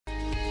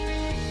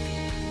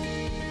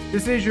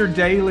This is your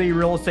daily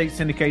real estate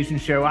syndication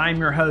show. I'm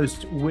your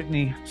host,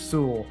 Whitney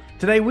Sewell.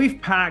 Today,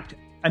 we've packed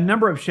a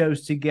number of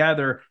shows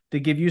together to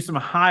give you some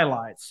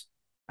highlights.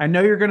 I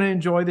know you're going to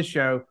enjoy the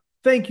show.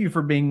 Thank you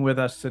for being with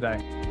us today.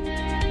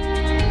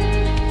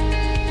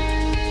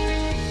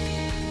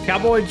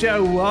 Cowboy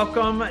Joe,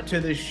 welcome to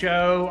the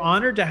show.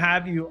 Honored to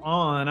have you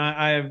on.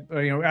 I've,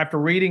 after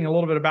reading a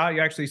little bit about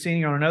you, actually seeing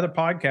you on another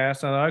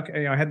podcast,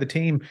 I had the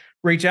team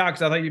reach out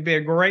because I thought you'd be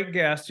a great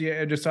guest.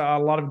 You just a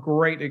lot of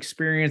great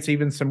experience,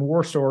 even some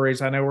war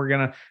stories. I know we're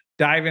going to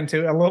dive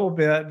into a little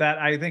bit that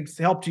I think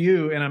helped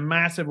you in a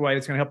massive way.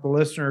 It's going to help the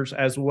listeners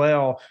as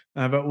well.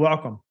 But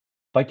welcome.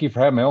 Thank you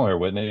for having me on here,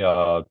 Whitney.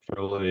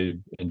 Truly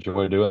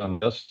enjoy doing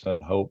this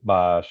and hope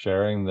by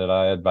sharing that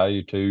I add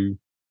value to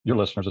your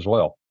listeners as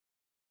well.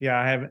 Yeah,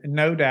 I have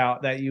no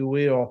doubt that you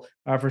will,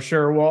 for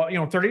sure. Well,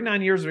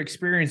 39 years of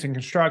experience in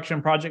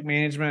construction, project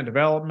management,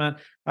 development.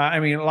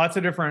 Lots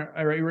of different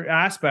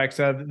aspects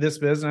of this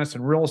business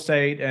and real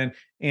estate,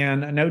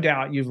 and no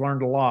doubt you've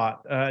learned a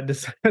lot, to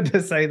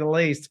say the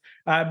least.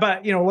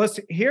 But let's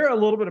hear a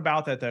little bit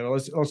about that, though.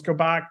 Let's go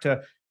back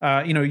to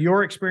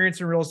your experience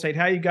in real estate,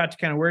 how you got to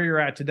kind of where you're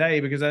at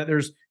today, because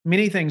there's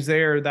many things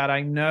there that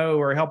I know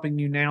are helping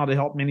you now to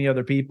help many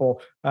other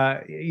people,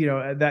 that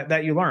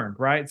you learned,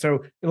 right?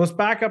 So let's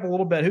back up a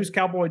little bit. Who's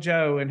Cowboy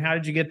Joe, and how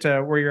did you get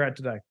to where you're at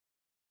today?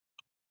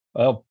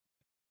 Well,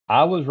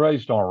 I was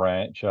raised on a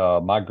ranch.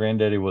 My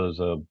granddaddy was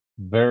a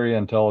very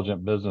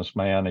intelligent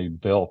businessman. He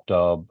built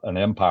an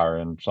empire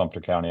in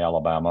Sumter County,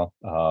 Alabama,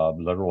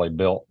 literally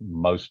built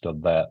most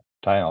of that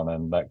town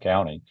and that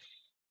county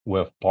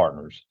with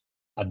partners.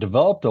 I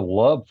developed a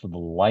love for the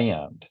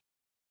land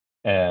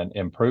and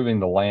improving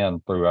the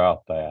land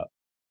throughout that.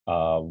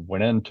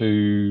 Went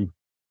into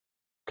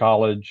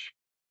college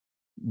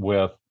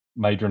with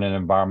majoring in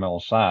environmental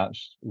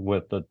science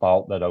with the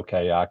thought that,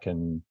 okay, I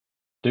can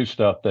do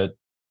stuff that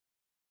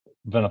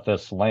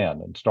benefits the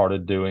land, and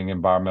started doing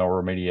environmental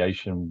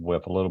remediation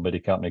with a little bitty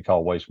company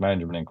called Waste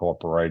Management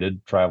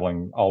Incorporated,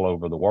 traveling all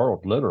over the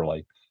world,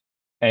 literally,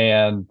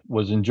 and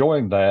was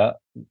enjoying that.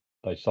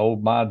 They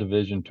sold my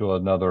division to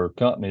another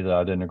company that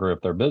I didn't agree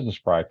with their business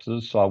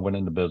practices, so I went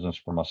into business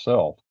for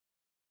myself.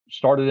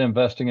 Started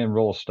investing in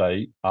real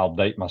estate. I'll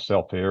date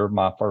myself here.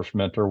 My first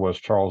mentor was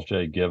Charles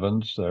J.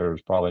 Givens.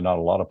 There's probably not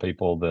a lot of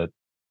people that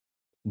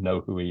know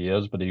who he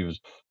is, but he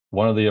was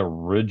one of the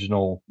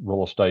original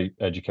real estate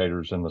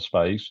educators in the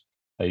space.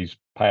 He's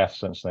passed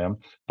since then.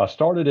 I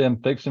started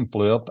in fix and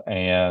flip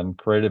and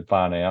creative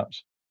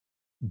finance,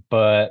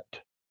 but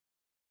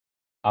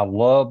I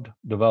loved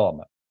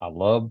development. I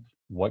loved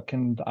what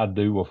can I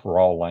do with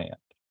raw land?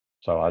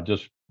 So I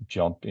just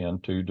jumped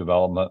into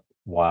development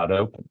wide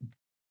open.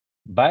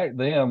 Back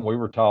then, we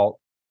were taught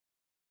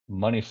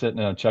money sitting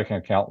in a checking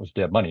account was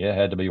dead money. It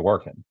had to be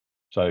working.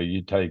 So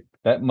you take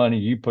that money,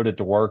 you put it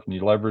to work, and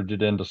you leverage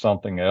it into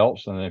something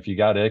else. And if you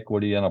got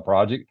equity in a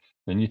project,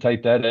 then you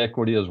take that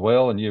equity as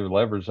well and you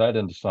leverage that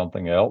into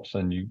something else,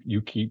 and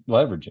you keep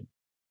leveraging.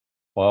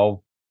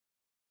 Well,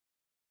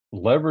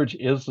 leverage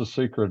is the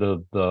secret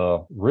of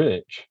the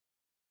rich,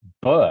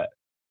 but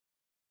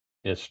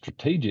it's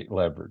strategic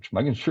leverage,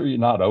 making sure you're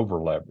not over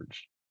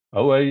leveraged.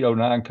 08,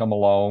 09 come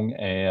along,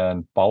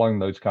 and following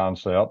those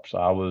concepts,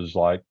 I was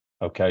like,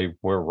 okay,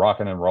 we're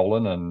rocking and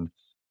rolling.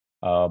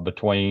 And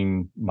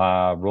between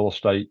my real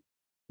estate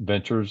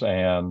ventures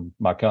and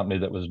my company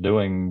that was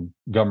doing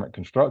government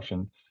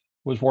construction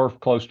was worth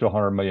close to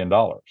 $100 million.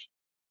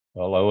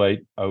 Well,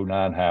 08,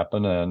 09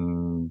 happened,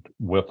 and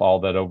with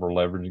all that over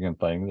leveraging and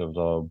things, there was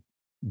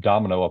a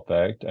domino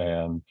effect,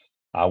 and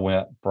I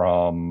went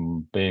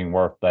from being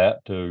worth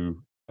that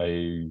to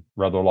a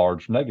rather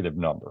large negative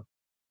number.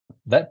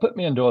 That put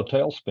me into a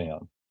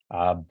tailspin.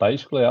 I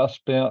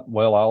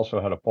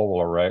also had a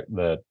four-wheeler wreck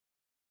that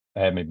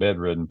had me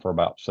bedridden for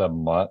about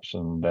 7 months,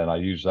 and then I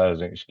used that as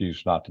an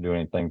excuse not to do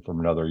anything for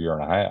another year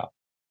and a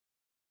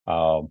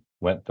half.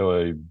 Went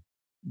through a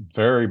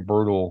very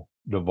brutal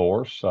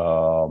divorce,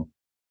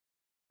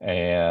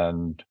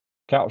 and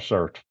couch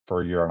surfed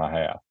for a year and a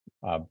half.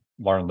 I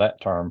learned that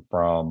term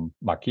from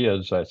my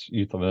kids. That's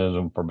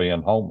euphemism for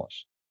being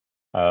homeless.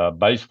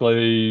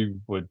 Basically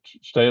would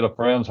stay at a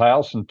friend's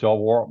house until I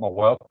wore up my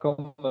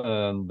welcome,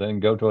 and then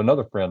go to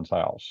another friend's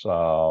house.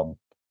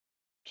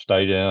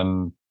 Stayed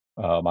in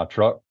my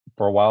truck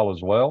for a while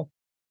as well.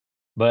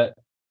 But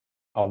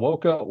I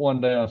woke up one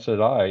day and I said,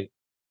 all right,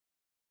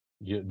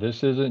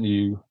 this isn't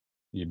you.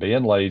 You're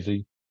being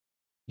lazy.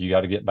 You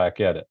got to get back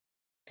at it.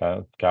 Kind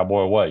of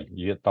cowboy way.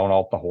 You get thrown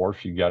off the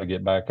horse, you got to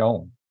get back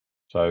on.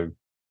 So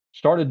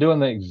started doing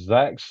the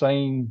exact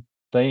same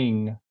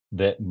thing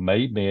that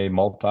made me a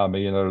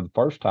multimillionaire the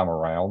first time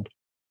around.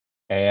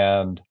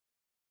 And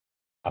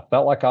I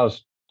felt like I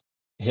was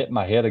hitting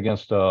my head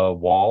against a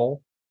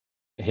wall,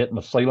 hitting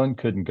the ceiling,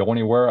 couldn't go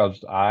anywhere.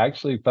 I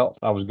actually felt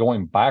I was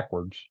going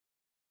backwards,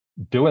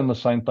 doing the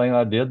same thing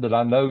I did that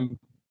I know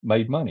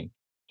made money.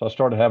 So I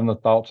started having the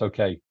thoughts,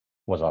 okay,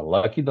 was I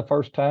lucky the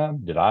first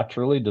time? Did I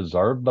truly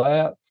deserve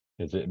that?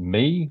 Is it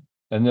me?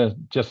 And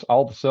then just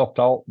all the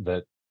self-talk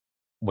that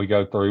we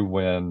go through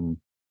when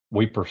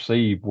we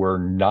perceive we're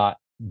not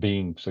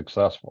being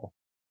successful.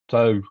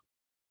 So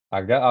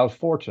I was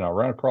fortunate. I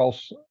ran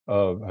across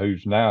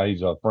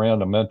he's a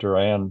friend, a mentor,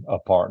 and a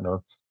partner,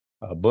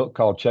 a book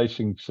called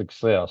Chasing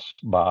Success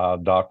by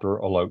Dr.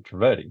 Alok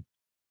Trivedi.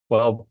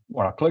 Well,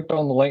 when I clicked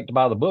on the link to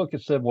buy the book,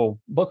 it said, well,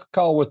 book a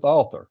call with the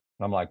author.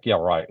 And I'm like, yeah,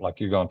 right.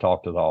 Like you're going to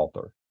talk to the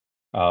author.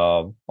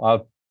 I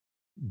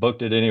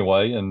booked it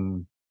anyway,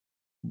 and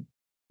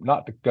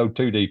not to go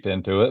too deep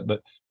into it,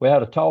 but we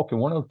had a talk.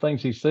 And one of the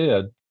things he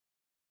said,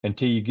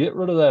 until you get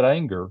rid of that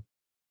anger,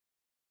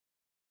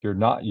 you're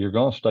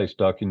going to stay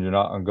stuck and you're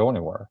not going to go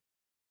anywhere.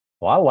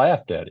 Well, I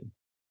laughed at him.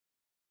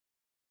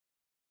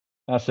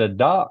 I said,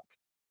 Doc,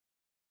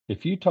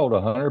 if you told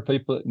 100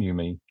 people that knew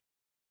me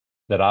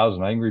that I was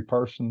an angry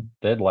person,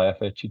 they'd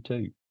laugh at you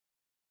too.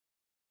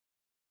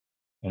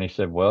 And he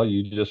said, well,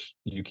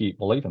 you keep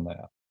believing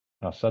that.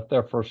 And I sat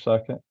there for a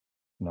second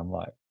and I'm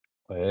like,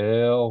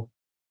 well,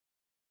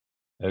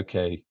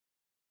 okay,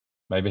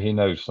 maybe he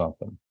knows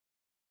something,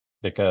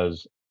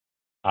 because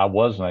I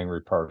was an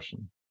angry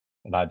person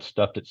and I'd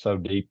stuffed it so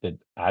deep that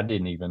I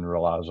didn't even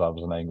realize I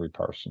was an angry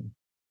person.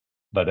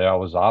 But I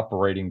was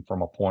operating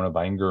from a point of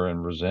anger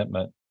and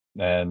resentment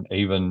and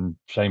even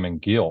shame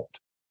and guilt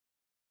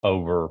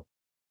over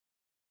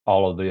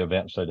all of the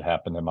events that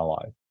happened in my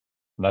life.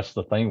 And that's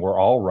the thing. We're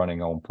all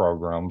running on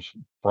programs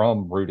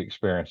from root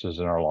experiences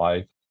in our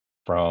life,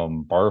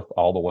 from birth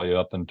all the way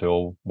up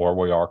until where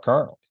we are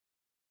currently.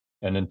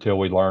 And until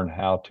we learn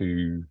how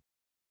to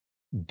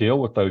deal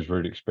with those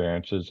root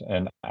experiences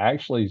and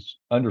actually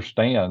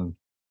understand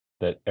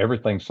that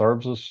everything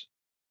serves us,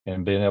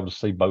 and being able to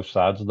see both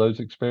sides of those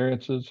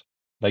experiences,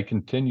 they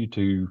continue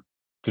to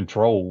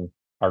control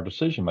our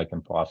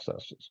decision-making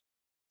processes.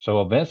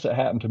 So events that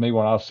happened to me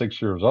when I was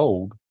 6 years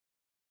old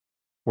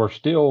were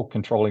still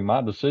controlling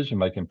my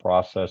decision-making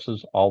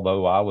processes,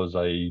 although I was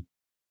a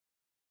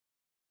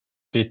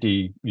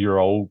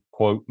 50-year-old,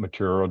 quote,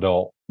 mature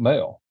adult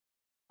male.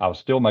 I was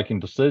still making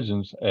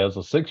decisions as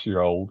a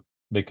 6-year-old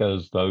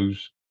because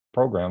those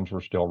programs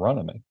were still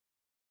running me.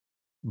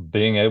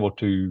 Being able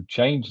to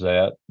change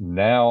that,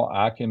 now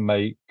I can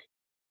make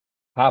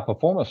high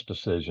performance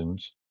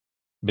decisions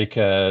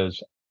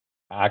because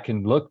I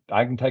can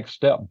take a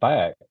step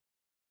back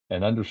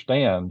and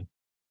understand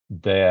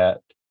that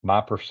my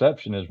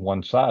perception is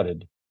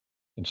one-sided,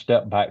 and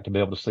step back to be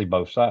able to see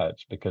both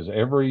sides, because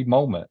every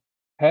moment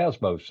has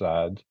both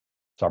sides.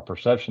 It's our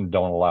perception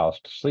don't allow us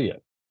to see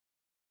it.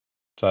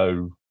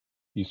 So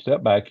you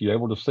step back, you're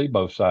able to see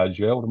both sides,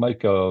 you're able to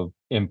make a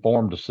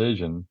informed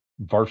decision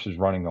versus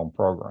running on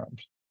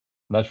programs.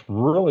 And that's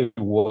really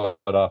what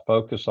I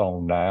focus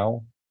on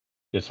now,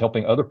 is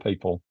helping other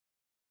people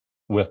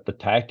with the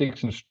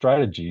tactics and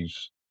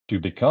strategies to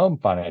become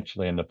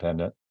financially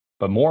independent,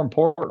 but more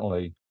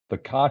importantly, the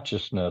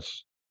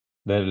consciousness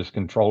that is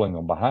controlling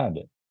them behind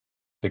it.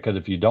 Because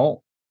if you don't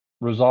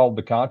resolve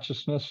the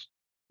consciousness,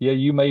 yeah,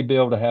 you may be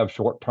able to have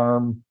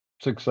short-term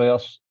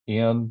success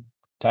in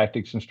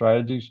tactics and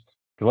strategies.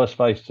 But let's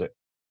face it,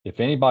 if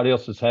anybody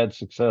else has had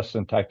success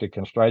in tactic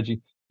and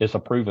strategy, it's a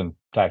proven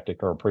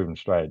tactic or a proven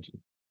strategy.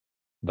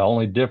 The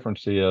only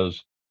difference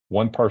is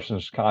one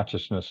person's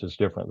consciousness is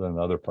different than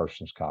the other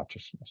person's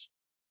consciousness.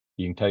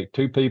 You can take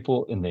two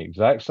people in the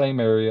exact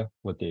same area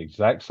with the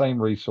exact same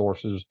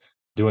resources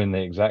doing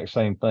the exact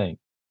same thing.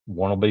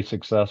 One will be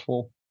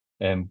successful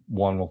and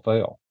one will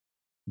fail.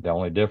 The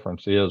only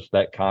difference is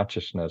that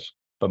consciousness.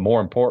 But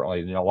more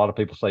importantly, a lot of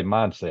people say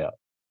mindset,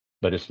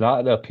 but it's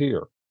not up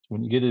here.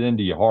 When you get it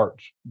into your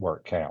heart where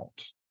it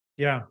counts.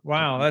 Yeah.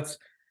 Wow. That's,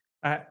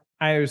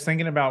 I was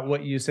thinking about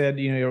what you said,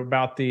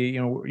 about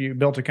you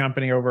built a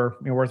company over,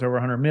 worth over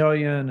 100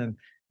 million,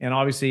 and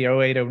obviously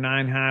 08,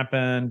 09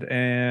 happened.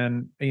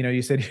 And,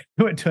 you said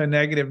you went to a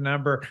negative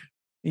number,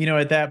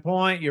 at that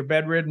point, you're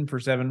bedridden for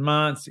 7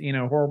 months,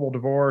 horrible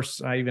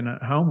divorce, even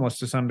homeless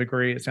to some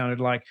degree, it sounded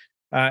like.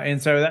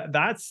 And so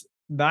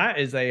that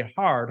is a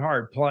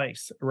hard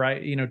place,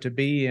 right? To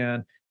be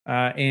in.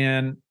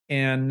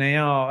 And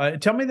now,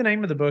 tell me the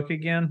name of the book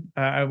again.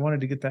 I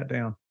wanted to get that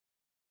down.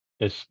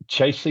 It's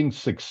Chasing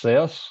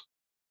Success,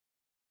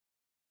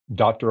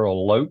 Dr.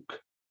 Alok,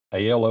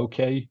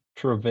 A-L-O-K,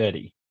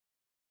 Trivedi.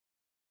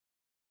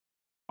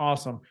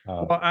 Awesome.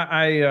 Well,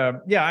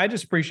 I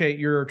just appreciate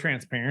your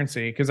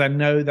transparency, because I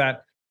know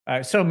that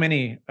so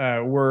many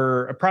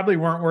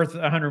weren't worth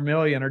 100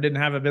 million, or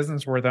didn't have a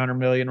business worth 100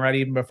 million, right?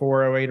 Even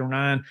before 08 or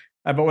 09,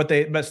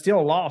 but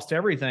still lost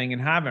everything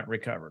and haven't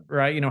recovered,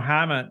 right?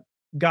 Haven't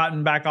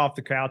gotten back off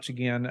the couch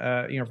again,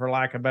 for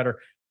lack of better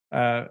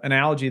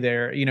analogy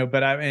there,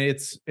 but I mean,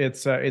 it's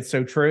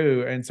so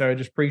true. And so I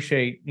just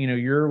appreciate,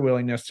 your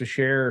willingness to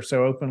share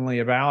so openly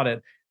about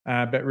it.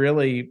 But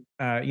really,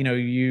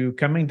 you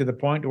coming to the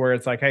point where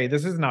it's like, hey,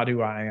 this is not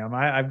who I am.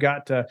 I've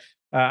got to,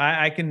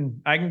 I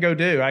can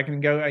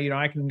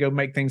go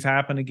make things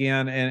happen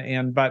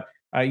again. But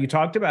you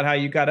talked about how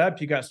you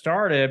got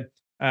started,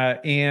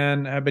 but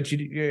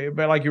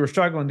like you were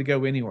struggling to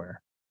go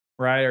anywhere.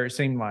 right? Or it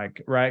seemed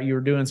like, right, you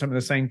were doing some of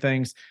the same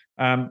things.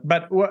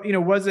 But what,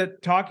 was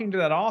it talking to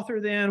that author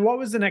then? What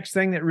was the next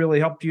thing that really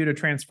helped you to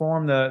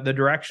transform the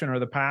direction or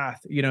the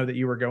path, that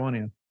you were going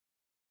in?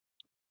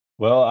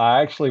 Well,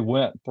 I actually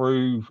went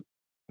through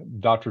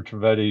Dr.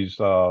 Trivedi's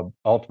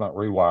Ultimate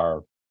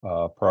Rewire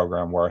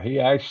program, where he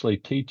actually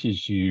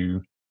teaches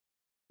you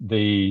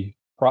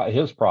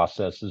his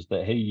processes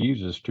that he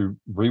uses to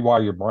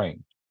rewire your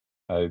brain.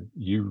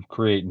 You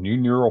create new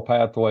neural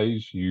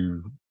pathways,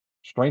 you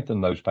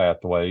strengthen those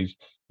pathways,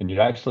 and you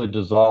actually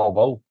dissolve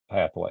old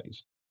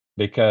pathways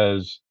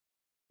because,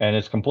 and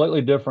it's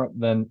completely different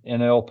than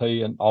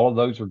NLP, and all of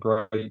those are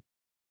great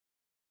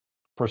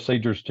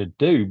procedures to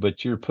do,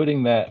 but you're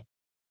putting that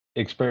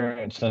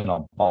experience in a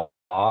box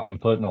and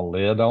putting a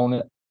lid on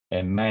it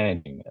and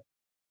managing it.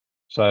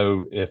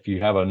 So if you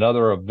have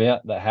another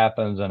event that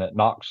happens and it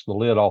knocks the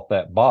lid off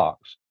that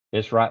box,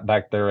 it's right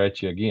back there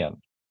at you again.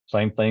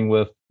 Same thing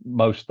with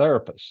most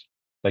therapists.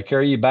 They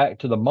carry you back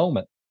to the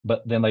moment,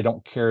 but then they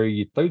don't carry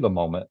you through the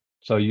moment.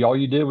 So all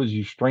you did was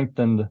you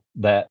strengthened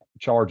that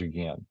charge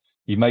again.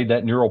 You made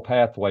that neural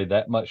pathway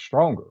that much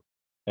stronger,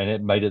 and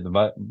it made it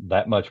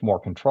that much more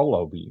control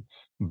over you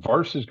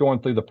versus going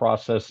through the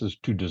processes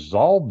to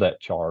dissolve that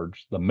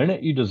charge. The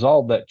minute you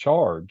dissolve that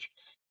charge,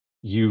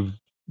 you've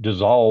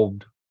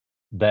dissolved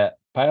that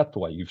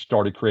pathway. You've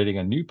started creating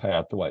a new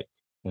pathway.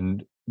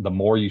 And the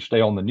more you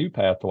stay on the new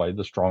pathway,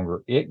 the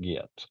stronger it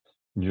gets.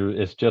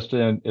 It's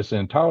an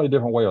entirely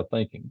different way of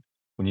thinking.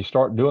 When you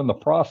start doing the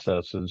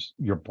processes,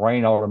 your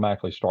brain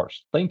automatically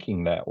starts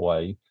thinking that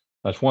way.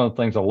 That's one of the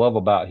things I love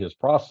about his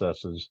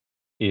processes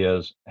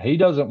is he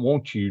doesn't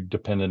want you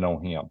dependent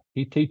on him.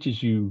 He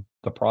teaches you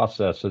the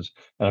processes.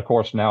 And of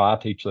course, now I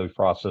teach those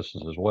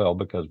processes as well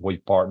because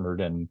we've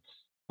partnered and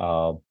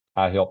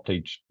I help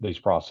teach these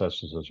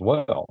processes as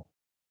well.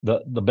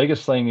 The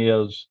biggest thing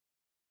is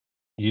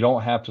you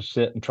don't have to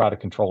sit and try to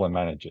control and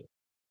manage it.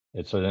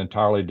 It's an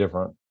entirely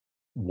different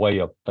way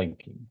of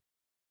thinking.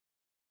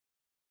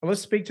 Well,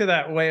 let's speak to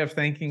that way of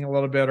thinking a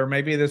little bit, or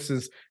maybe this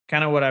is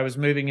kind of what I was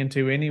moving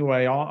into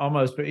anyway,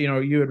 almost. But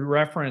you had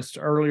referenced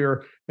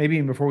earlier, maybe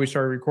even before we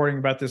started recording,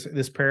 about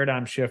this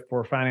paradigm shift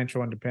for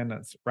financial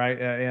independence,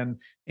 right?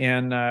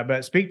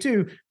 But speak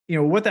to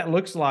what that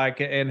looks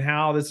like and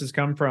how this has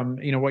come from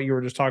what you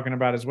were just talking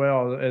about as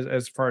well,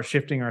 as far as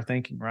shifting our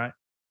thinking, right?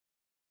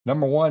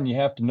 Number one, you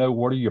have to know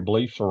what are your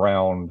beliefs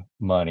around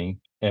money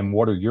and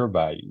what are your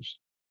values.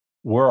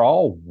 We're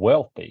all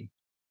wealthy,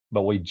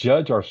 but we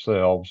judge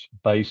ourselves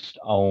based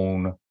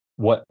on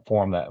what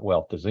form that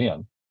wealth is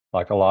in.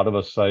 Like a lot of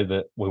us say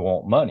that we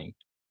want money.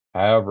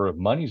 However, if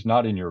money's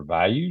not in your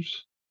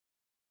values,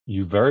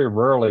 you very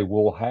rarely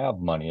will have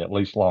money, at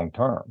least long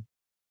term.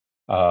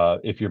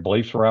 If your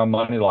beliefs around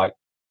money,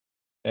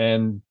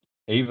 and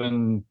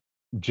even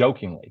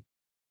jokingly,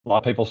 a lot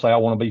of people say, I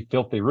want to be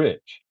filthy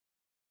rich.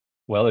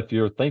 Well, if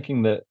you're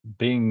thinking that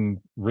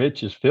being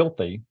rich is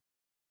filthy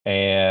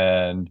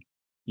and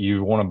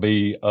you want to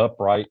be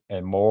upright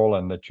and moral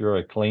and that you're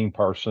a clean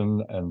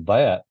person and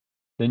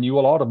then you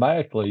will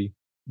automatically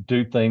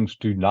do things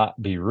to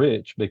not be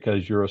rich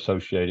because you're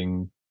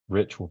associating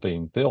rich with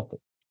being filthy.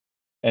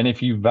 And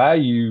if you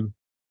value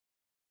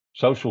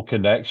social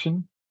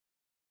connection,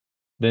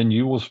 then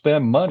you will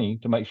spend money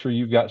to make sure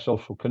you've got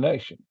social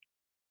connection.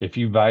 If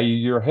you value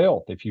your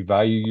health, if you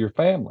value your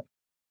family,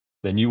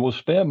 then you will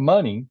spend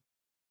money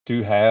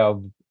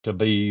to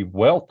be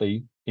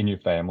wealthy in your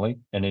family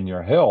and in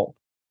your health,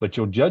 but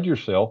you'll judge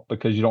yourself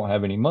because you don't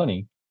have any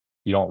money.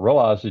 You don't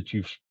realize that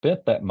you've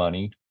spent that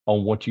money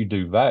on what you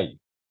do value.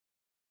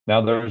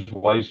 Now, there's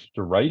ways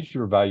to raise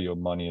your value of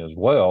money as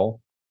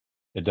well.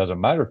 It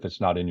doesn't matter if it's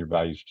not in your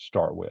values to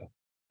start with.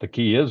 The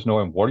key is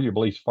knowing what are your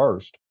beliefs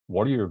first,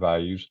 what are your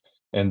values,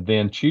 and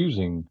then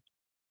choosing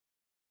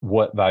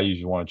what values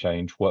you want to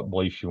change, what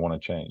beliefs you want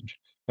to change,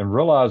 and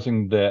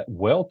realizing that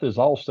wealth is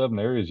all 7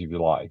 areas of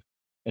your life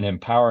and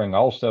empowering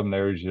all 7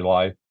 areas of your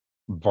life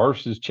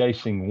versus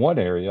chasing one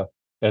area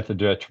at the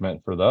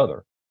detriment for the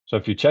other. So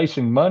if you're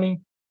chasing money,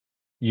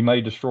 you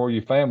may destroy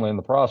your family in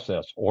the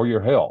process or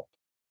your health.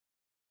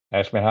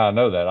 Ask me how I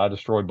know that. I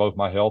destroyed both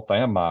my health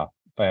and my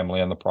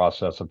family in the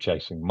process of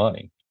chasing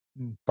money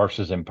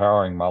versus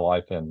empowering my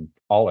life in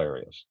all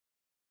areas.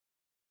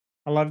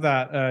 I love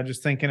that.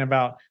 Just thinking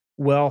about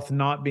wealth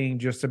not being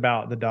just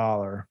about the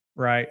dollar,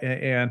 right?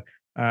 And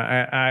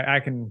I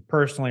can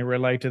personally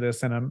relate to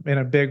this in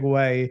a big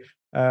way.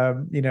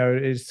 It's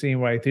the same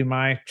way through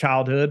my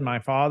childhood, my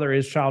father,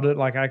 his childhood.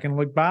 Like I can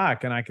look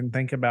back and I can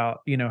think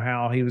about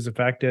how he was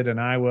affected and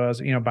I was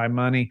by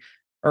money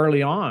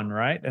early on,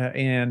 right?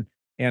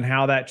 And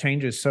how that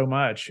changes so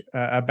much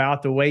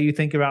about the way you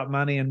think about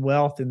money and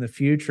wealth in the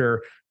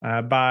future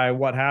by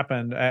what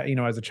happened,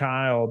 as a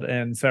child.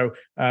 And so,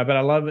 but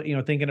I love,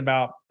 thinking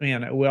about,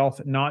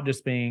 wealth not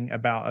just being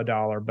about a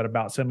dollar, but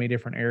about so many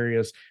different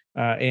areas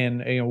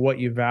and what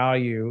you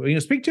value.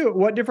 Speak to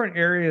what different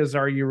areas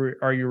are you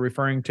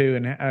referring to,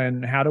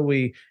 and how do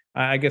we,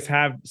 I guess,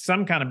 have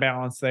some kind of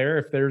balance there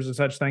if there's a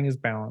such thing as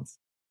balance?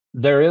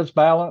 There is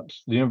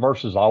balance. The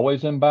universe is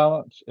always in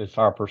balance. It's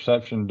our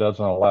perception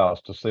doesn't allow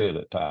us to see it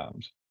at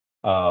times.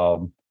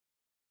 Um,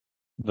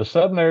 the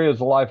 7 areas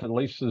of life, at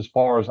least as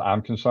far as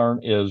I'm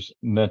concerned, is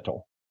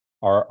mental.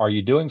 Are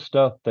you doing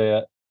stuff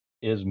that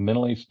is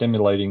mentally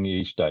stimulating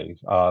each day?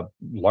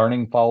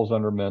 Learning falls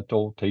under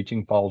mental,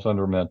 teaching falls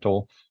under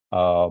mental.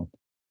 Uh,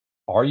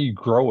 are you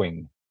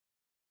growing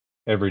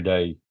every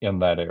day in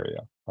that area?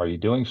 Are you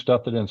doing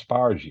stuff that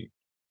inspires you?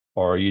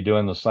 Or are you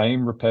doing the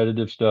same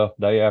repetitive stuff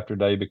day after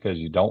day because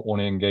you don't want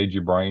to engage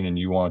your brain and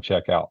you want to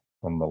check out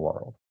from the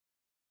world?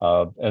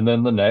 And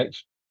then the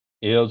next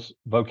is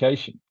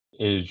vocation.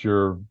 Is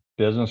your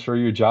business or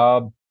your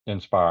job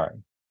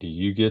inspiring? Do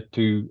you get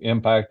to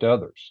impact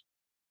others?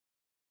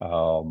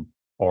 Um,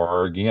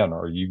 or again,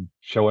 are you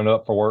showing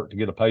up for work to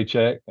get a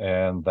paycheck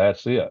and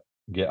that's it?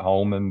 Get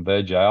home and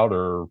veg out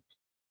or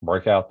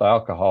break out the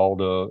alcohol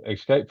to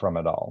escape from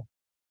it all.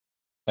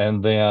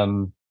 And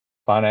then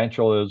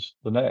financial is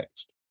the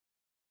next.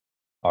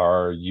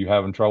 Are you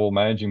having trouble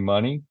managing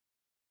money?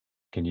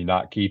 Can you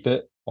not keep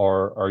it?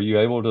 Or are you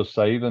able to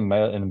save and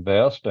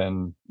invest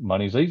and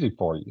money's easy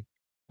for you?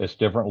 It's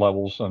different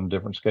levels and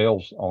different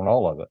scales on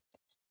all of it.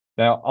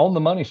 Now, on the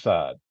money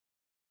side,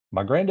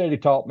 my granddaddy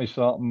taught me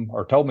something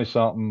or told me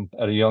something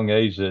at a young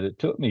age that it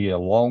took me a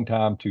long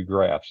time to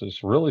grasp.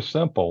 It's really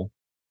simple,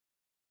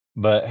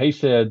 but he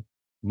said,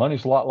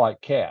 money's a lot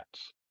like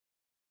cats.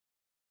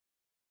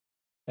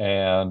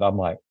 And I'm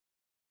like,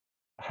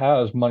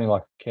 how is money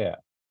like a cat?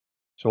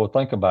 So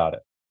think about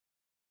it.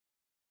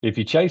 If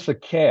you chase a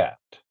cat,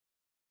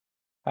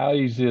 how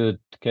easy is it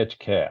to catch a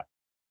cat?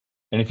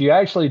 And if you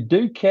actually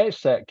do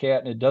catch that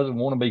cat and it doesn't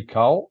want to be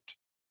caught,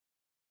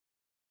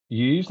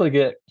 you usually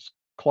get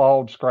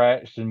clawed,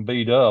 scratched, and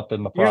beat up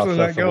in the Usually let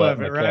process of go of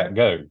letting it, the right? cat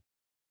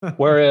go.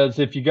 Whereas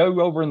if you go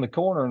over in the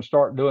corner and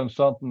start doing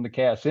something the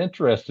cat's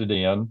interested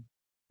in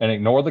and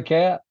ignore the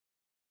cat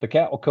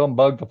will come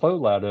bug the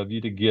fool out of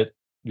you to get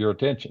your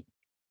attention.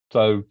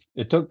 So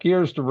it took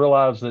years to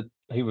realize that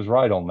he was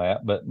right on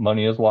that, but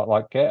money is a lot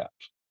like cats.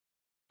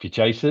 If you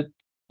chase it,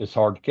 it's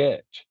hard to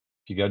catch.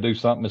 If you go do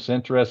something it's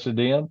interested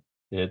in,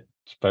 it's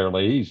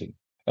fairly easy.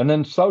 And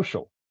then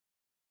social.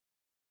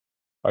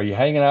 Are you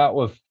hanging out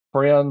with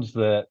friends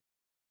that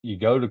you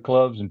go to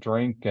clubs and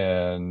drink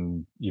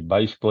and you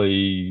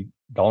basically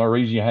the only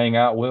reason you hang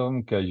out with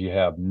them because you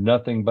have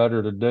nothing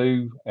better to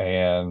do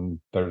and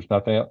there's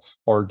nothing else?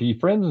 Or do your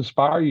friends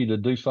inspire you to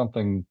do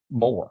something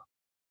more?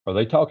 Are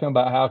they talking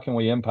about how can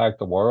we impact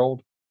the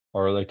world?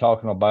 Or are they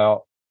talking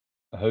about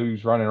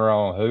who's running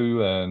around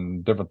who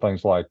and different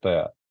things like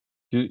that?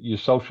 Your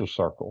social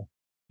circle.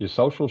 Your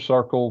social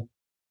circle,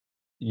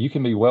 you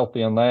can be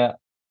wealthy in that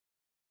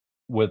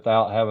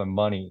without having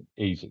money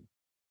easy.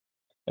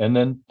 And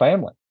then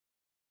family.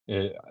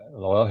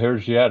 Well,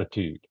 here's your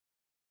attitude.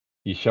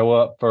 You show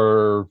up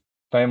for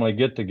family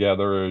get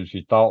togethers,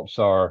 your thoughts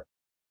are,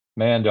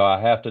 man, do I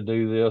have to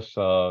do this?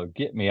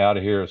 Get me out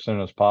of here as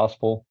soon as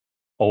possible.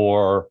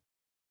 Or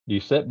you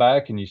sit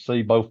back and you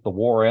see both the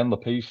war and the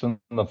peace in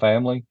the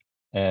family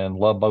and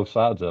love both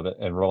sides of it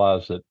and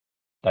realize that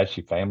that's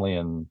your family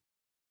and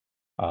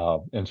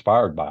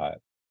inspired by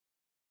it.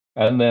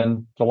 And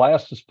then the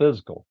last is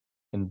physical,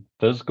 and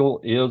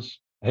physical is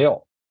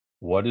health.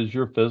 What is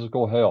your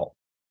physical health?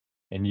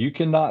 And you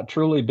cannot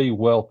truly be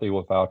wealthy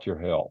without your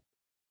health.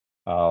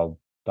 Uh,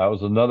 that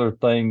was another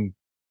thing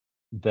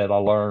that I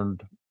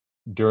learned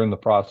during the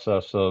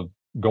process of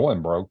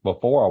going broke.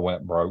 Before I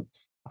went broke,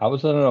 I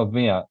was at an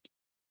event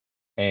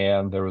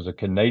and there was a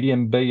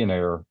Canadian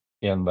billionaire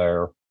in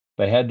there.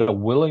 They had to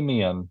wheel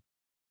him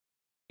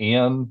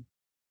in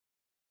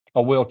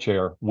a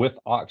wheelchair with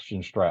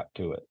oxygen strapped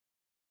to it.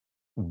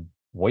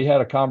 We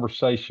had a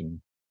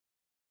conversation,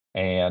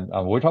 and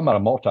we're talking about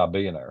a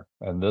multi-billionaire,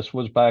 and this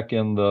was back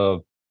in the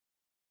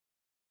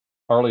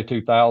early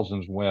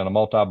 2000s when a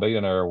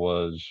multi-billionaire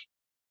was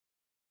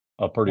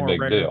a pretty More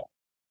big rare. deal.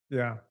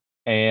 Yeah.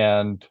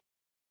 And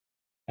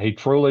he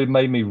truly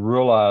made me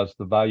realize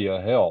the value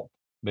of health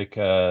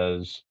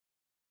because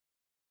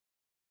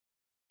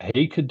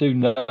he could do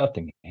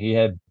nothing. He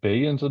had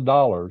billions of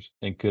dollars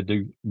and could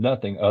do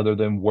nothing other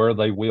than where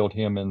they wheeled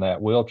him in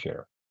that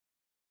wheelchair.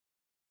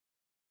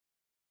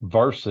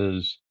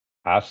 Versus,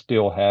 I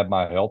still had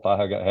my health.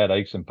 Had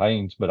aches and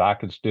pains, but I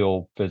could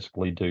still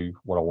physically do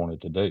what I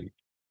wanted to do.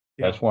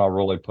 Yeah. That's when I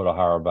really put a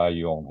higher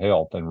value on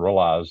health and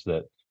realized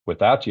that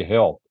without your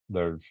health,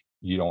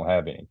 you don't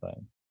have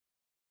anything.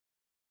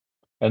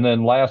 And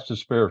then last is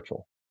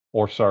spiritual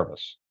or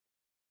service.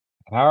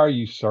 How are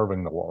you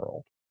serving the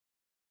world?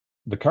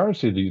 The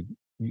currency of the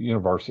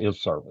universe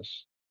is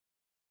service.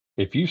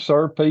 If you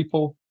serve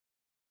people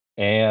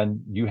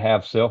and you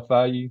have self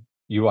value,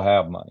 you will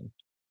have money.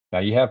 Now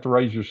you have to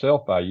raise your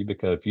self value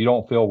because if you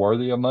don't feel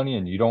worthy of money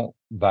and you don't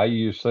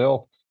value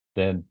yourself,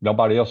 then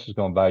nobody else is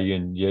going to value you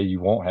and yeah, you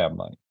won't have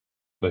money.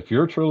 But if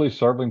you're truly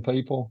serving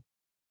people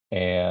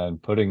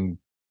and putting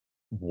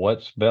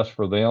what's best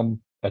for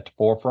them at the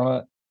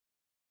forefront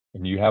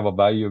and you have a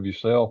value of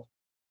yourself,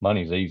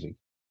 money's easy.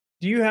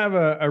 Do you have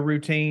a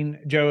routine,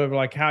 Joe, of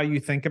like how you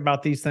think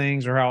about these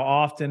things, or how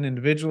often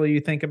individually you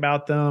think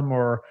about them,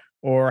 or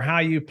how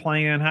you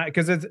plan? How,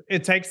 because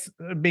it takes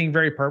being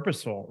very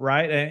purposeful,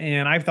 right?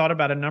 And I've thought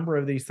about a number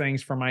of these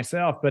things for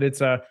myself, but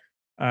it's a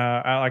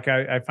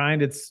I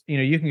find it's,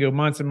 you can go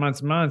months and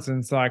months and months, and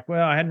it's like,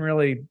 well, I hadn't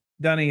really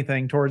done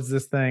anything towards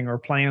this thing or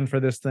planned for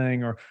this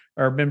thing, or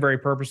been very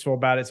purposeful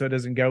about it, so it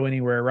doesn't go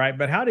anywhere, right?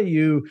 But how do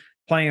you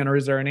plan, or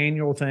is there an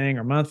annual thing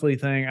or monthly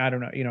thing? I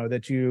don't know,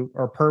 that you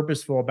are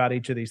purposeful about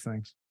each of these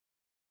things.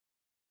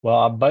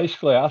 Well,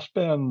 I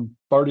spend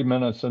 30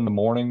 minutes in the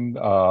morning,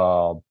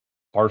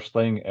 first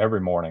thing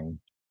every morning,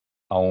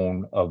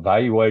 on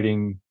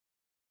evaluating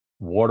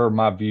what are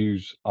my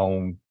views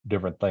on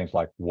different things,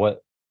 like what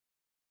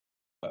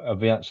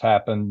events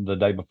happened the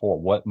day before,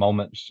 what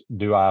moments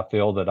do I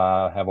feel that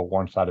I have a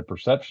one-sided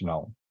perception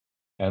on,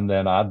 and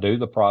then I do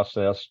the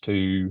process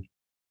to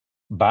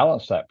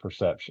balance that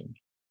perception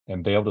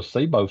and be able to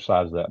see both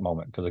sides of that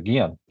moment. Because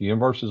again, the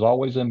universe is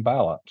always in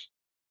balance,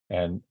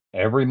 and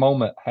every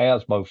moment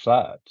has both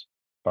sides,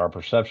 but our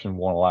perception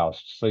won't allow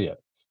us to see it.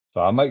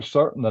 So I make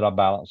certain that I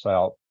balance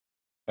out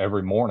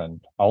every morning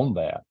on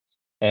that.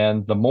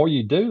 And the more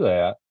you do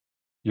that,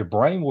 your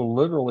brain will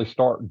literally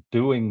start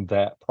doing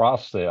that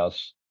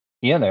process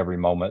in every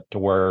moment to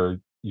where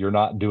you're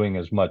not doing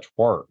as much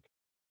work.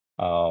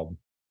 Um,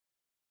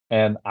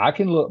 and I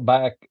can look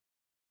back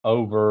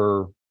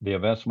over the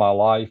events of my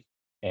life,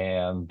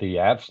 and the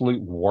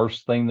absolute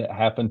worst thing that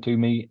happened to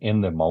me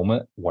in the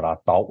moment, what I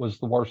thought was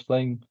the worst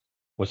thing,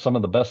 was some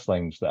of the best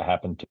things that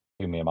happened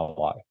to me in my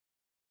life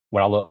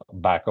when I look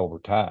back over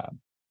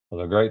time. So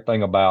the great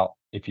thing about,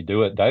 if you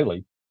do it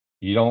daily,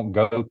 you don't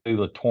go through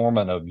the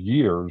torment of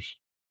years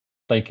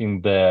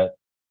thinking that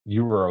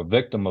you were a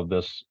victim of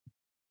this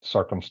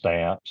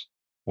circumstance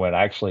when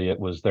actually it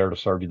was there to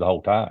serve you the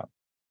whole time.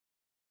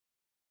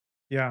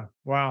 Yeah.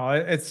 Wow.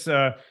 It's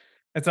a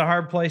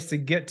hard place to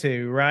get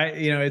to, right?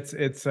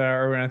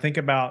 Or when I think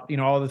about,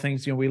 all the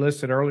things, we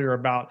listed earlier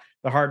about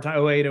the hard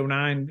time, 08,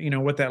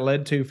 09, what that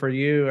led to for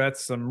you,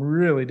 that's some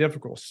really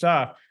difficult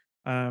stuff.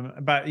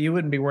 But you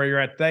wouldn't be where you're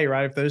at today,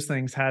 right? If those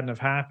things hadn't have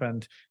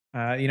happened,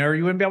 or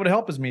you wouldn't be able to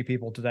help as many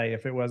people today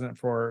if it wasn't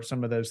for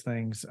some of those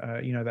things,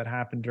 that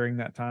happened during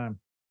that time.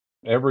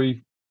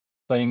 Everything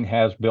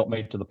has built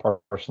me to the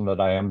person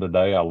that I am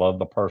today. I love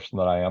the person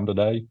that I am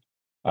today.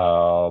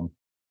 Um,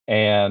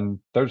 and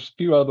there's a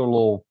few other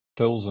little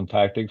tools and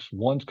tactics.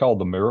 One's called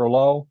the mirror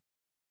law.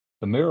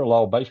 The mirror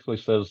law basically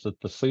says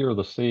that the seer,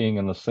 the seeing,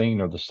 and the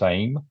seen are the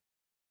same.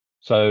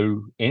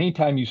 So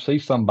anytime you see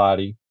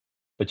somebody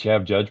that you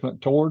have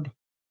judgment toward,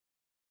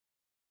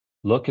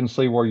 look and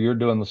see where you're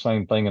doing the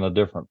same thing in a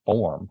different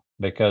form,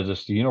 because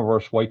it's the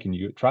universe waking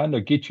you, trying to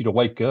get you to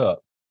wake up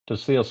to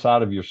see a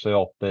side of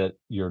yourself that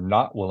you're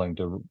not willing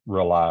to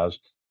realize,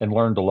 and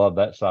learn to love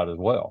that side as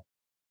well.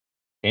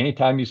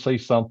 Anytime you see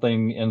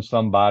something in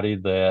somebody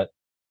that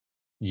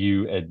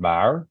you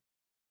admire,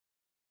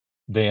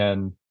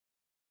 then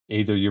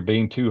either you're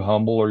being too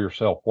humble or your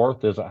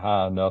self-worth isn't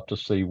high enough to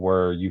see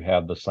where you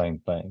have the same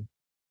thing,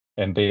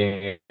 and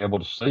being able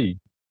to see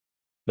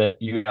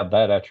that you have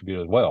that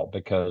attribute as well,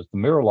 because the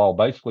mirror law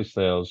basically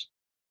says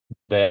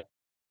that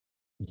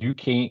you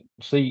can't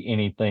see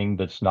anything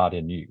that's not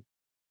in you.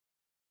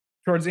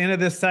 Towards the end of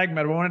this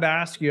segment, I wanted to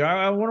ask you.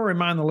 I want to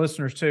remind the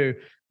listeners too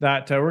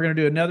that we're going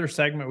to do another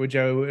segment with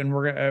Joe, and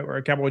we're going or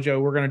a couple with Joe.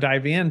 We're going to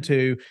dive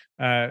into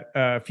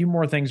a few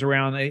more things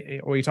around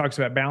where he talks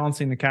about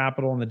balancing the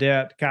capital and the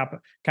debt,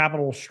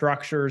 capital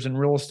structures and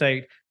real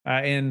estate,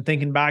 and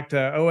thinking back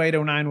to 08,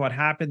 09, what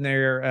happened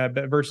there,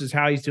 but versus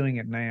how he's doing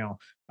it now.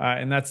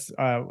 And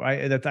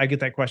I get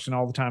that question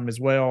all the time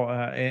as well,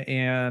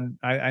 and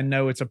I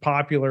know it's a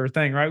popular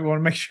thing, right? We want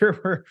to make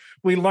sure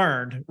we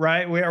learned,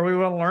 right? We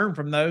want to learn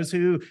from those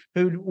who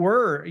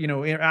were,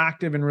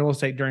 active in real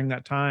estate during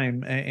that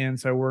time, and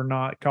so we're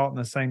not caught in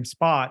the same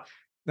spot.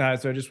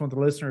 So I just want the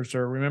listeners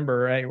to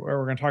remember, hey,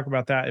 we're going to talk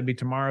about that. It'd be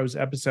tomorrow's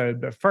episode.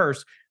 But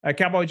first,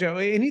 Cowboy Joe,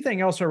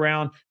 anything else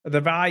around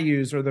the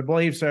values or the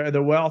beliefs or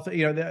the wealth,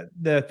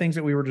 the things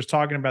that we were just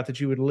talking about that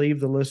you would leave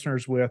the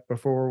listeners with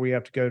before we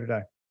have to go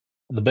today?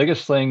 The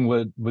biggest thing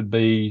would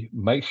be,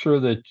 make sure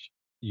that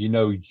you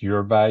know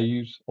your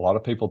values. A lot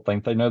of people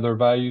think they know their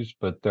values,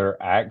 but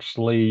they're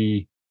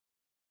actually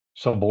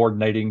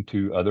subordinating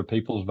to other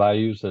people's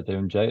values that they're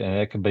and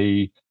it could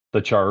be the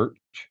church,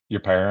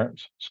 your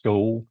parents,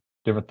 school,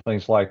 different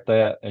things like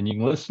that. And you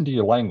can listen to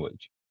your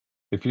language.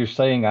 If you're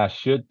saying, I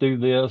should do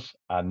this,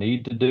 I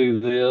need to do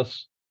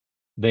this,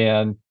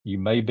 then you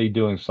may be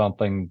doing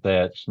something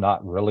that's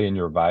not really in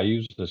your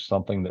values. It's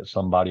something that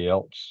somebody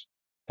else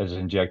has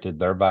injected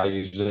their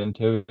values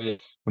into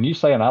it. When you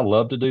say, and I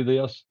love to do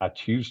this, I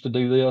choose to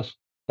do this,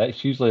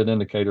 that's usually an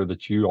indicator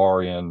that you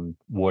are in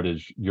what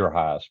is your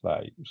highest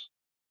values.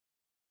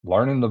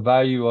 Learning the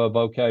value of,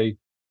 okay,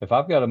 if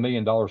I've got $1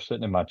 million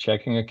sitting in my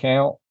checking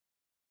account,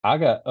 I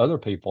got other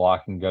people I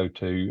can go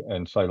to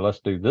and say,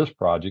 let's do this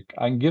project.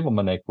 I can give them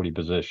an equity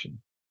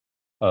position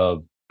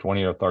of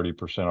 20 or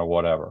 30% or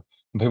whatever.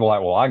 And people are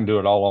like, well, I can do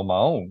it all on my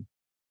own.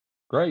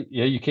 Great.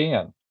 Yeah, you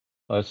can.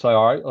 Let's say,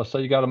 all right, let's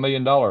say you got $1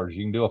 million.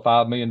 You can do a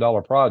 $5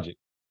 million project,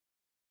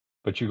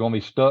 but you're going to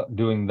be stuck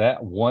doing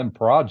that one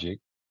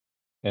project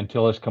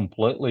until it's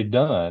completely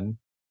done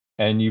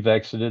and you've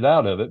exited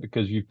out of it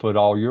because you put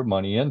all your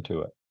money into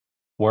it.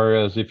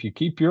 Whereas if you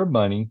keep your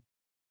money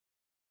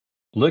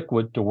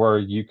liquid to where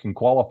you can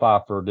qualify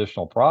for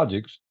additional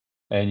projects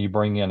and you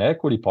bring in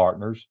equity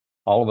partners,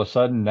 all of a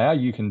sudden now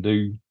you can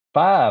do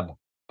 $5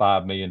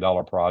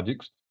 million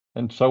projects.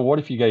 And so what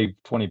if you gave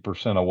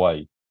 20%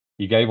 away?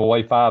 You gave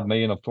away 5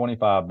 million of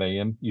 25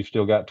 million, you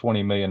still got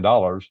 $20 million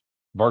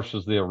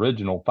versus the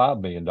original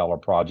 $5 million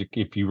project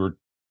if you were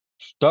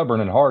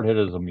stubborn and hard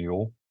headed as a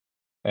mule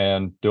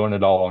and doing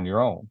it all on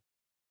your own,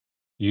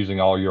 using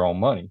all your own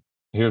money.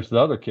 Here's the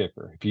other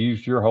kicker. If you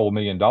use your whole $1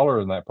 million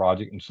in that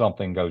project and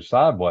something goes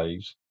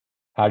sideways,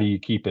 how do you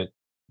keep it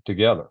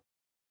together?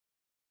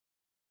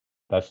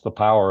 That's the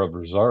power of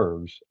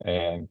reserves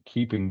and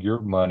keeping your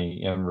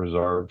money in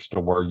reserves to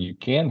where you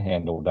can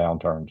handle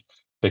downturns.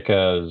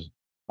 Because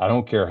I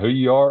don't care who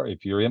you are,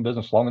 if you're in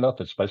business long enough,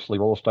 especially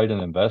real estate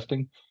and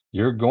investing,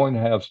 you're going to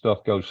have stuff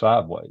go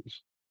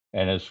sideways.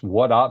 And it's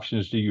what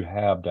options do you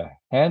have to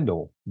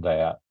handle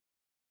that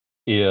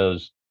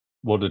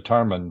will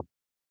determine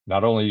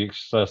not only your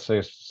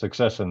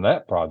success in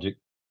that project,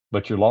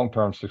 but your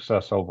long-term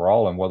success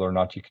overall and whether or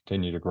not you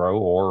continue to grow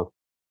or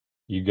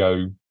you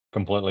go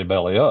completely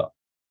belly up.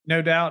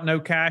 No doubt, no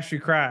cash, you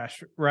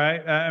crash,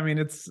 right? I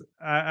mean,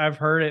 I've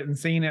heard it and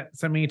seen it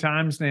so many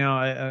times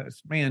now.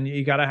 Man,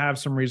 you got to have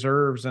some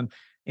reserves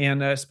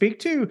and speak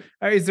to.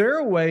 Is there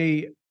a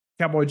way,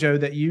 Cowboy Joe,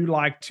 that you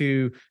like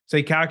to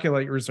say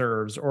calculate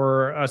reserves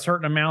or a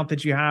certain amount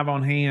that you have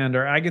on hand?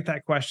 Or I get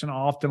that question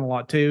often a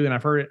lot too, and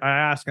I've heard it. I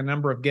ask a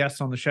number of guests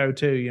on the show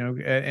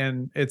too.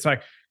 And it's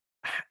like,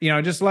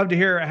 just love to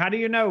hear. How do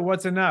you know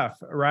what's enough,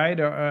 right?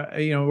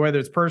 Whether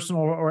it's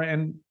personal or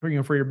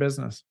for your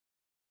business.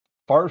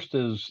 First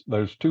is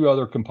there's two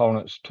other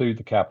components to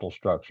the capital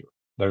structure.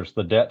 There's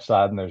the debt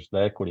side and there's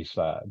the equity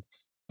side.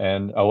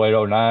 And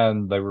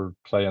 0809, they were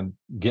saying,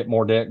 get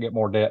more debt, get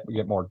more debt,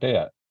 get more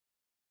debt.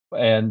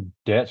 And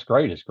debt's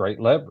great. It's great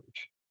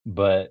leverage.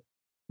 But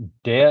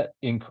debt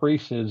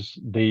increases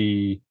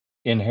the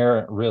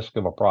inherent risk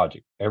of a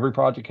project. Every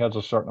project has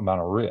a certain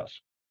amount of risk.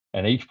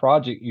 And each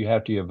project you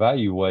have to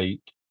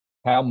evaluate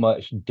how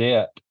much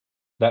debt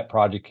that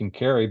project can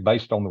carry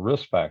based on the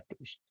risk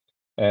factors.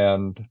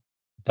 And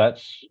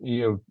that's,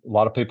 a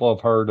lot of people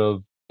have heard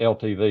of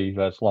LTV,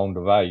 that's loan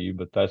to value,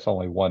 but that's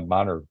only one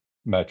minor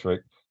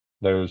metric.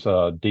 There's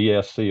a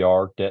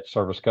DSCR, debt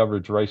service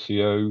coverage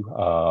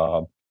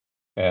ratio,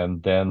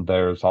 and then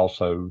there's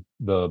also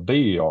the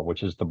BER,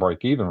 which is the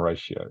break even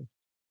ratio.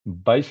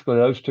 Basically,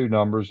 those two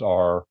numbers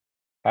are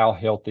how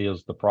healthy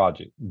is the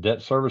project.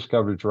 Debt service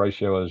coverage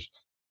ratio is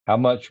how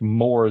much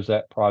more is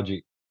that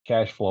project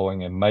cash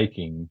flowing and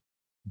making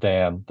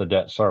than the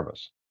debt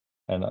service.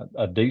 And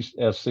a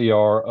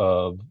DSCR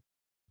of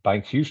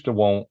banks used to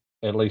want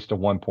at least a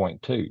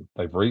 1.2.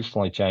 They've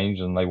recently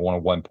changed and they want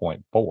a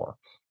 1.4,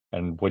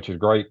 and which is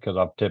great because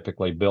I've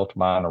typically built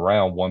mine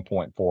around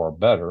 1.4 or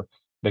better,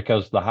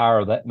 because the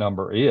higher that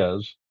number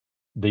is,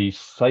 the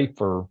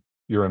safer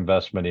your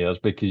investment is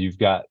because you've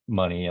got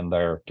money in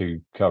there to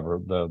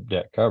cover the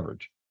debt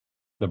coverage.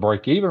 The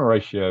break-even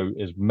ratio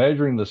is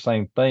measuring the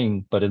same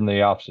thing, but in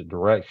the opposite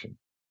direction.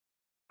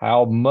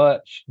 How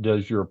much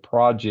does your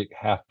project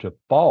have to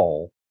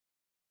fall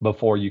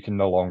before you can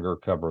no longer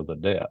cover the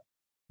debt?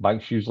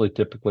 Banks usually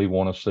typically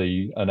want to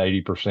see an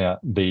 80%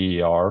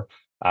 BER.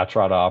 I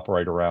try to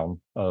operate around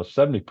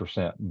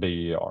 70%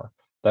 BER.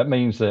 That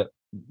means that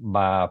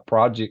my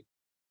project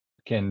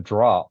can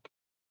drop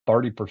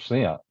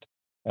 30%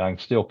 and I can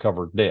still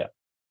cover debt.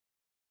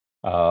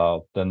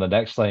 Then the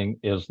next thing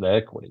is the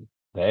equity.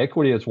 The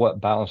equity is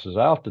what balances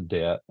out the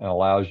debt and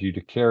allows you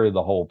to carry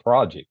the whole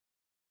project.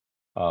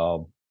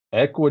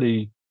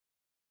 Equity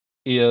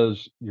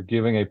is you're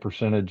giving a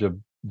percentage of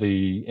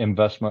the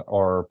investment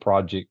or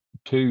project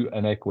to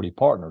an equity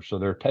partner. So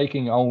they're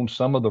taking on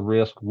some of the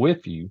risk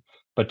with you,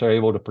 but they're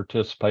able to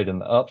participate in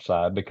the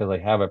upside because they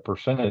have a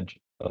percentage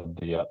of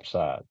the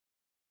upside.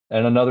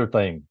 And another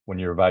thing, when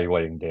you're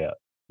evaluating debt,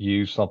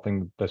 use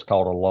something that's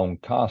called a loan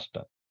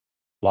constant.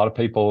 A lot of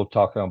people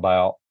talking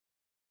about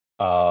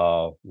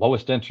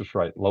lowest interest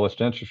rate.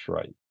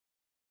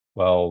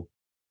 Well,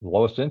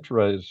 lowest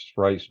interest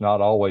rate's not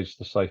always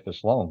the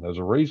safest loan. There's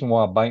a reason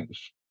why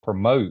banks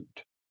promote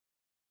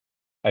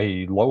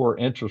a lower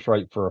interest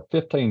rate for a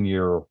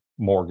 15-year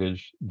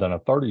mortgage than a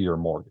 30-year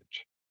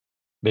mortgage,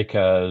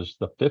 because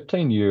the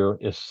 15-year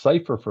is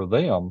safer for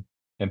them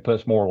and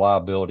puts more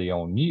liability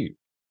on you.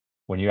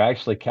 When you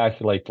actually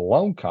calculate the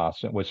loan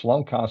constant, which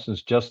loan constant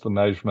is just the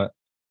measurement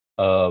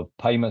of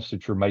payments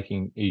that you're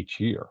making each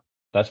year.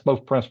 That's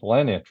both principal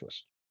and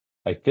interest.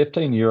 A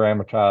 15-year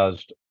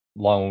amortized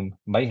loan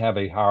may have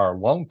a higher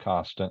loan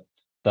constant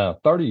than a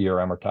 30-year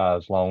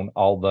amortized loan,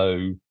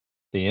 although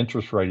the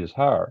interest rate is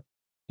higher.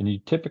 And you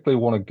typically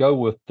want to go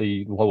with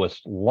the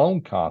lowest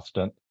loan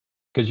constant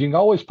because you can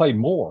always pay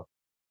more,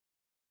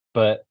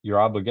 but your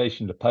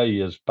obligation to pay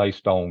is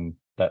based on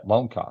that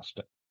loan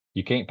constant.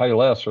 You can't pay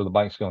less or the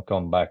bank's going to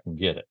come back and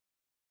get it.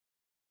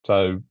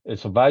 So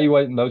it's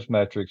evaluating those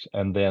metrics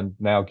and then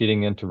now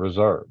getting into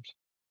reserves.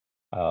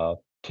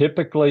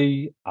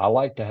 Typically, I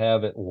like to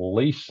have at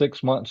least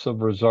 6 months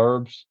of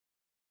reserves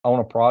on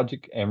a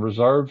project, and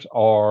reserves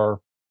are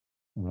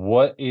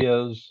what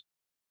is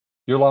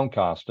your loan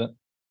constant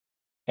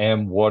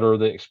and what are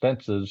the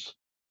expenses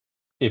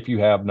if you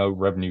have no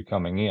revenue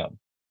coming in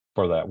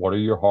for that. What are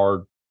your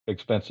hard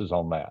expenses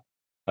on that?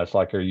 That's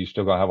like, are you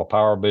still going to have a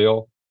power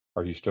bill?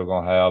 Are you still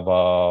going to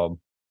have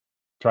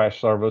trash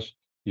service?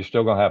 You're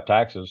still going to have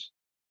taxes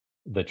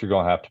that you're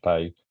going to have to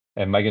pay,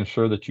 and making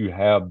sure that you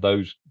have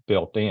those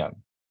built in.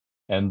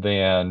 And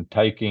then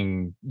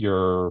taking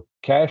your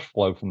cash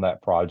flow from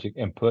that project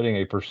and putting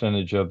a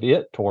percentage of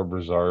it toward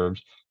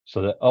reserves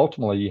so that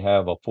ultimately you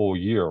have a full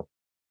year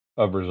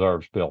of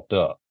reserves built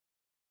up.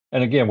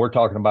 And again, we're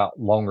talking about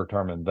longer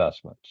term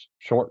investments.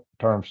 Short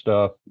term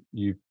stuff,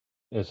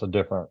 it's a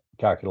different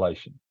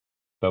calculation.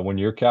 But when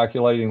you're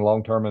calculating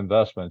long term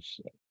investments,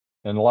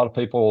 and a lot of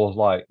people is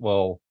like,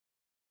 well,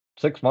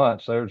 6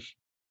 months, there's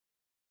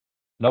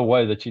no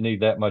way that you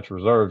need that much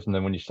reserves. And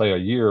then when you say a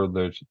year,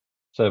 there's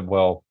said,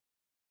 well,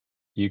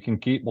 you can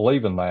keep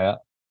believing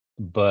that,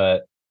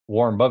 but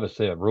Warren Buffett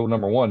said, rule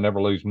number one,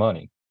 never lose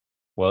money.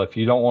 Well, if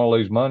you don't want to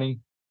lose money,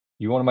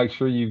 you want to make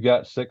sure you've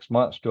got 6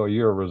 months to a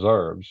year of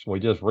reserves. We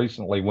just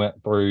recently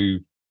went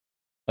through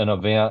an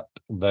event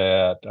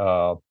that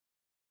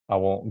I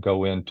won't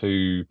go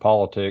into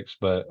politics,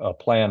 but a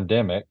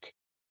pandemic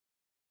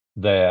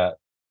that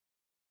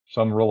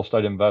some real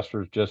estate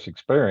investors just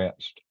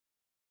experienced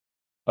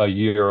a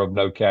year of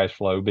no cash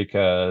flow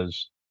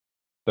because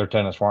their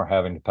tenants weren't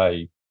having to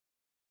pay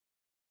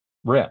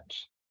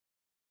rents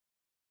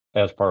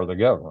as per the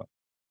government.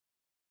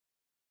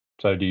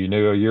 So do you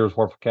need a year's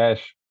worth of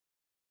cash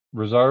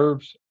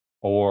reserves,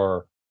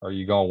 or are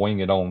you going to wing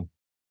it on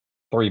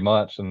 3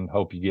 months and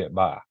hope you get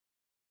by?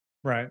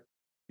 Right.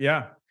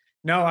 Yeah.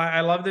 No,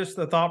 I love this,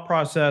 the thought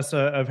process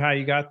of how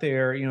you got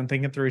there,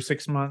 thinking through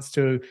 6 months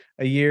to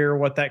a year,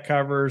 what that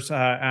covers.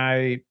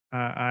 I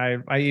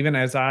even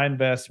as I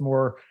invest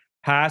more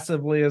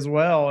passively as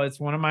well,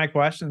 it's one of my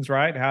questions,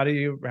 right?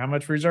 How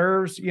much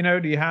reserves,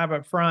 do you have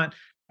up front?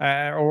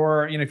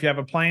 Or, if you have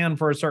a plan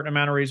for a certain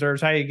amount of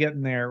reserves, how are you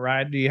getting there,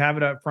 right? Do you have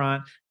it up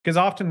front? Because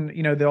often,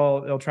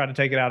 they'll try to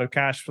take it out of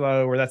cash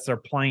flow, or that's their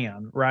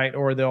plan, right?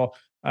 Or they'll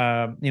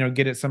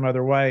get it some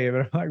other way.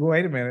 But I'm like,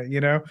 wait a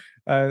minute,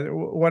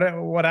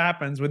 what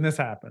happens when this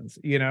happens,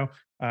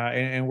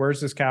 and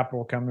where's this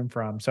capital coming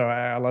from? So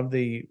I love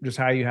just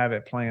how you have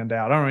it planned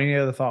out. I don't know, any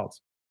other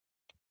thoughts?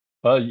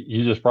 Well,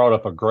 you just brought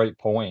up a great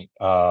point.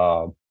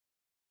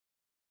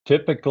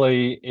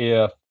 Typically,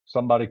 if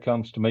somebody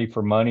comes to me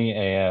for money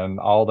and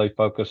all they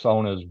focus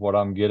on is what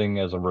I'm getting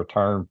as a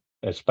return,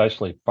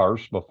 especially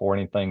first before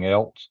anything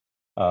else,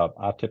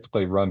 I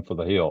typically run for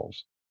the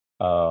hills.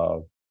 Uh,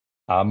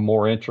 I'm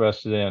more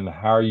interested in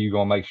how are you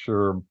going to make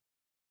sure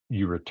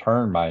you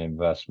return my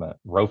investment,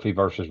 ROFI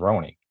versus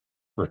RONI,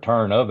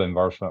 return of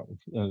investment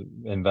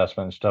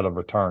instead of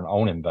return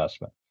on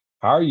investment.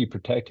 How are you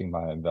protecting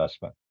my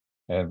investment?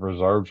 And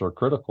reserves are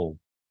critical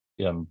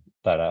in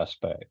that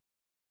aspect.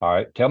 All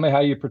right, tell me how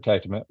you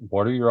protect them.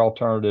 What are your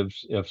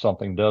alternatives if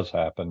something does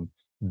happen?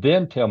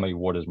 Then tell me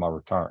what is my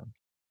return,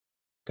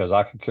 because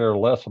I could care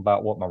less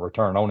about what my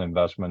return on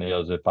investment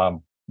is if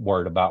I'm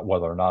worried about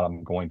whether or not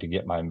I'm going to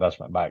get my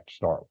investment back to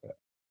start with.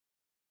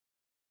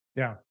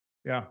 Yeah.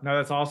 Yeah. No,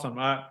 that's awesome.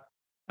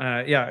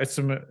 Yeah, it's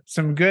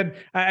some good.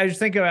 I just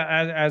think about,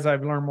 as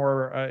I've learned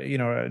more,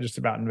 just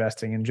about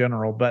investing in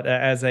general. But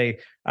as a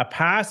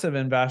passive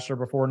investor,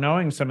 before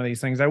knowing some of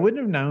these things, I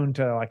wouldn't have known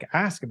to like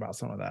ask about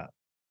some of that.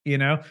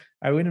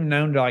 I wouldn't have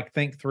known to like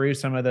think through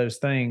some of those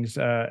things,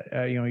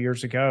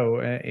 years ago.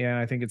 And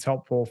I think it's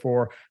helpful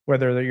for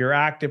whether you're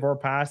active or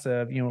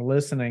passive,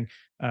 listening.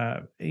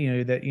 That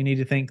you need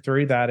to think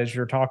through that as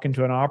you're talking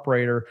to an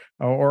operator,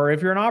 or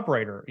if you're an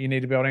operator, you need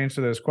to be able to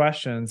answer those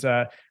questions.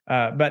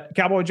 But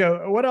Cowboy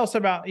Joe, what else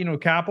about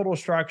capital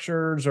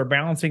structures or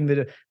balancing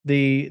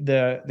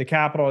the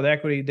capital, the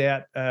equity,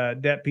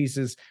 debt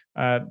pieces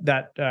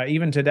that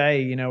even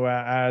today,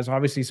 as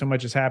obviously so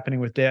much is happening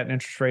with debt and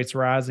interest rates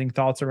rising,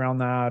 thoughts around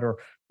that,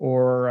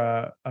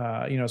 or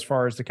as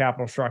far as the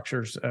capital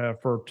structures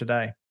for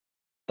today?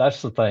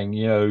 That's the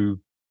thing,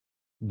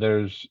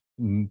 there's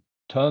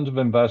tons of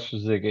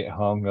investors that get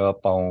hung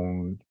up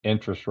on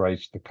interest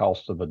rates, the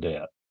cost of the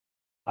debt.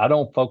 I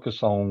don't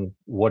focus on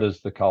what is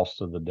the cost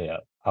of the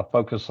debt. I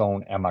focus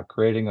on, am I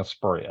creating a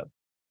spread?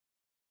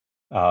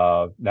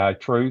 Now,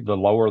 true, the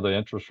lower the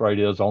interest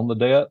rate is on the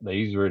debt, the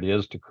easier it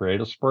is to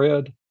create a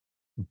spread.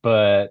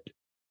 But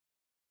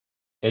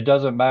it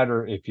doesn't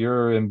matter if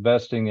you're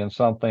investing in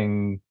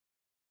something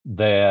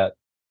that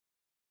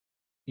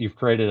you've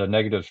created a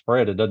negative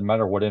spread. It doesn't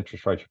matter what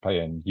interest rate you're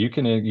paying. You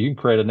can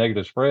create a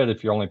negative spread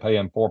if you're only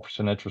paying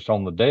 4% interest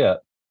on the debt.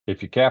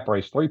 If your cap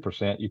rate's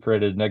 3%, you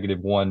created a negative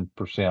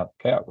 1%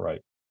 cap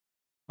rate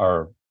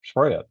or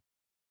spread.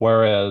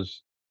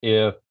 Whereas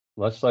if,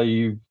 let's say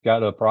you've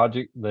got a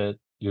project that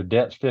your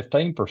debt's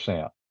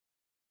 15%,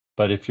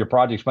 But if your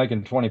project's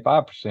making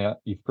 25%,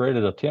 you've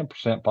created a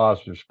 10%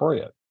 positive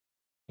spread.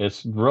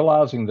 It's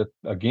realizing that,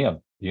 again,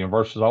 the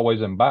universe is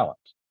always in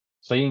balance,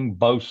 seeing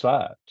both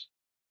sides.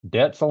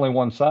 Debt's only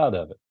one side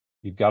of it.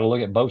 You've got to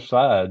look at both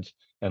sides.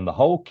 And the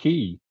whole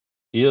key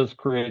is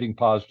creating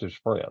positive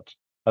spreads.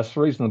 That's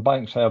the reason the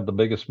banks have the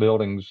biggest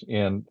buildings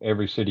in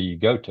every city you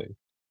go to.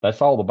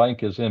 That's all the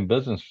bank is in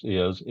business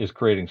is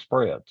creating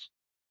spreads.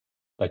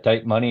 They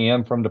take money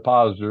in from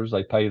depositors,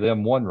 they pay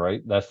them one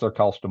rate, that's their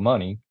cost of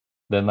money.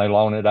 Then they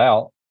loan it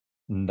out,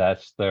 and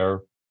that's their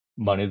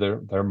money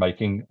they're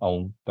making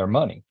on their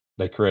money.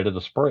 They created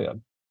a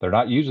spread. They're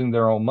not using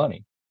their own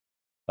money.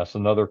 That's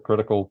another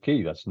critical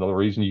key. That's another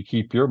reason you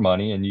keep your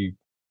money and you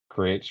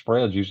create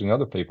spreads using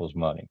other people's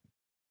money.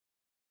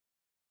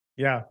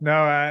 Yeah, no,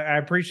 I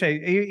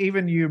appreciate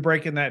even you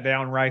breaking that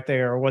down right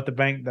there, what the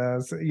bank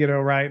does,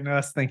 right, and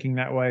us thinking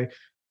that way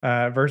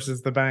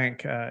versus the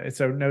bank.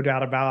 So no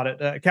doubt about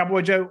it.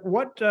 Cowboy Joe,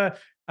 what do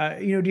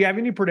you have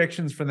any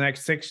predictions for the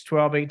next 6,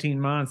 12,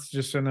 18 months,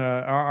 just in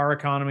our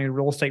economy,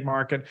 real estate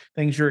market,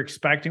 things you're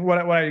expecting? What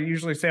I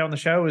usually say on the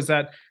show is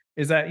that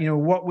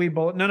what we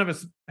none of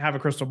us have a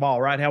crystal ball,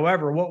 right?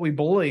 However, what we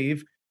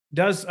believe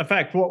does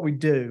affect what we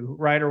do,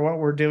 right, or what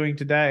we're doing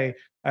today.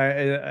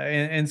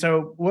 And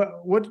so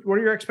what are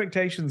your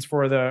expectations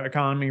for the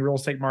economy, real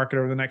estate market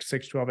over the next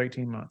 6, 12,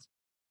 18 months?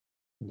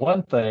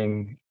 One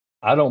thing,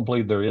 I don't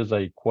believe there is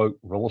a quote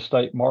real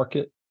estate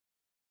market.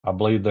 I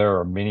believe there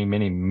are many,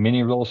 many,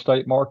 many real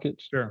estate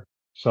markets. Sure.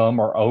 Some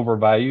are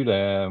overvalued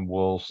and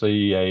will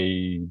see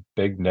a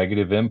big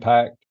negative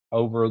impact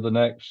over the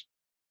next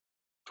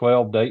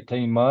 12 to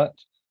 18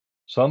 months.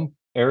 Some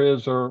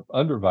areas are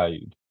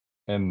undervalued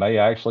and may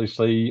actually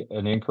see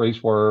an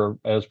increase where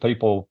as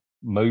people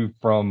move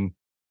from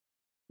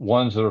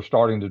ones that are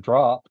starting to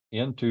drop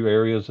into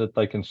areas that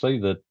they can see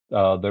that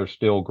there's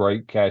still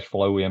great cash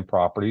flow in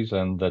properties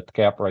and that the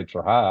cap rates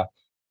are high,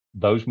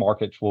 those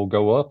markets will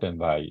go up in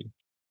value.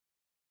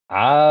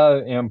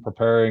 I am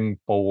preparing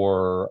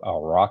for a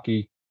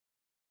rocky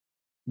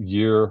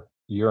year,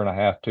 year and a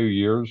half, 2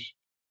 years.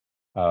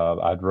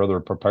 I'd rather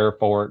prepare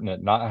for it and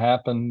it not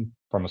happen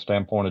from a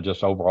standpoint of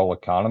just overall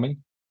economy.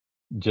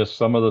 Just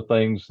some of the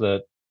things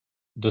that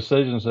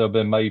decisions that have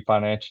been made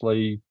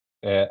financially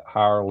at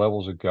higher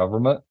levels of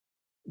government,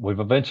 we've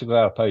eventually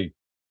got to pay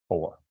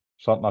for.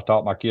 Something I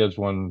taught my kids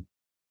when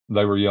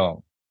they were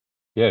young.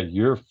 Yeah,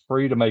 you're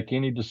free to make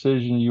any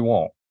decision you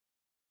want,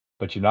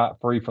 but you're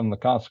not free from the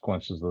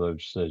consequences of those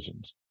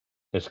decisions.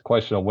 It's a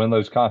question of when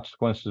those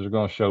consequences are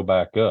going to show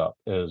back up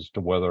as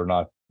to whether or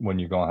not when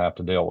you're going to have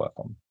to deal with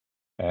them.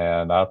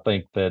 And I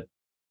think that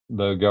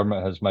the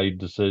government has made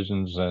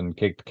decisions and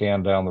kicked the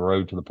can down the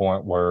road to the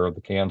point where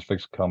the can's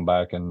fixed to come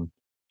back and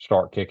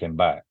start kicking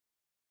back.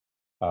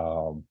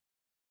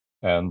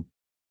 And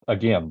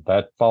again,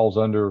 that falls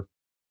under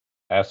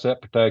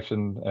asset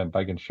protection and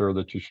making sure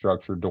that you're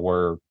structured to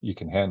where you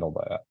can handle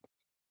that.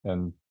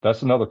 And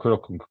that's another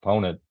critical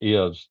component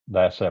is the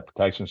asset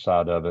protection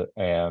side of it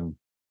and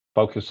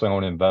focusing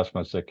on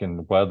investments that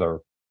can weather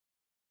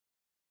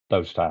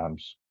those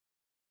times.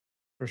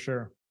 For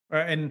sure.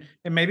 And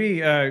maybe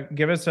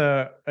give us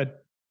a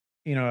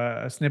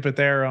snippet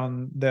there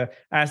on the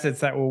assets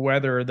that will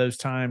weather those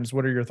times.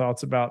 What are your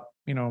thoughts about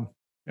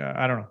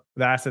I don't know,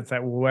 the assets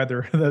that will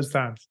weather those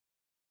times?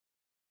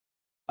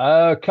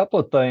 A couple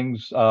of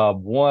things.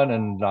 One,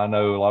 and I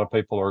know a lot of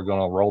people are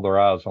going to roll their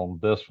eyes on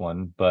this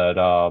one,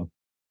 but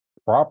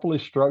properly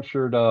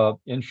structured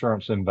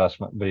insurance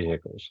investment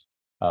vehicles,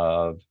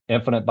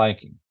 infinite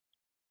banking.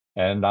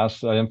 And I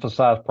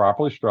emphasize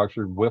properly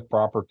structured with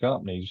proper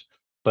companies,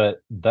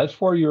 but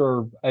that's where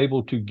you're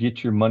able to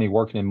get your money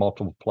working in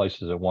multiple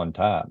places at one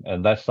time.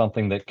 And that's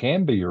something that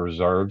can be your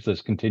reserves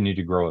that's continued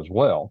to grow as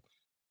well.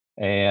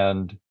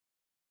 And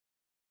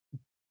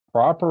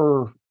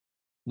properly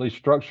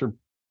structured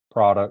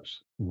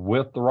products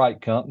with the right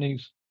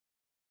companies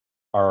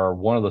are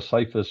one of the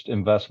safest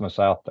investments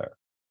out there.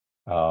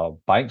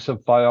 Banks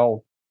have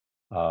failed,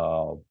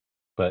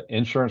 but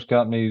insurance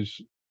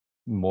companies,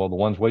 well, the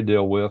ones we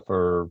deal with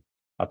are,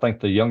 I think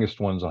the youngest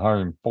one's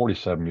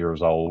 147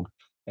 years old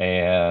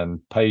and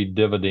paid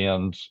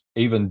dividends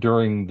even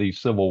during the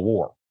Civil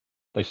War.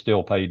 They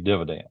still paid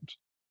dividends.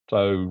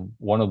 So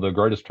one of the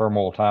greatest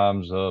turmoil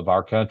times of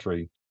our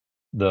country,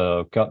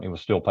 the company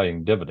was still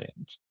paying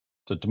dividends.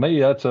 So to me,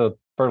 that's a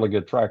fairly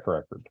good track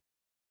record.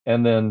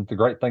 And then the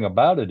great thing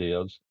about it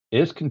is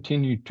it's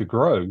continued to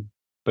grow,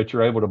 but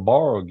you're able to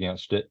borrow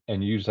against it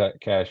and use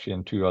that cash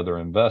into other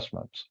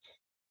investments.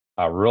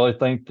 I really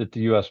think that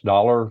the US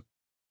dollar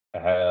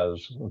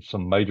has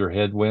some major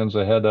headwinds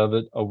ahead of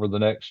it over the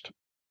next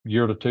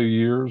year to 2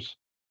 years.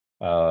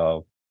 I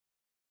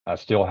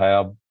still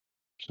have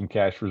some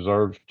cash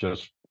reserves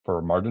just for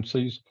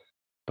emergencies,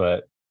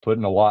 but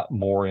putting a lot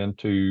more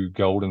into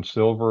gold and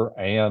silver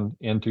and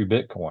into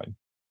Bitcoin.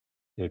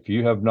 If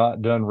you have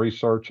not done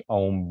research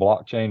on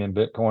blockchain and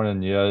Bitcoin,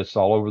 and yeah, it's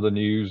all over the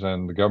news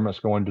and the government's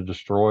going to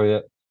destroy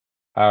it.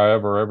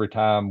 However, every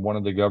time one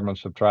of the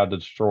governments have tried to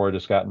destroy it,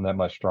 it's gotten that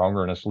much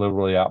stronger and it's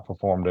literally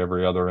outperformed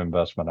every other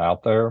investment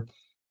out there.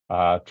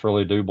 I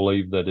truly do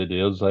believe that it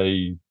is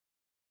a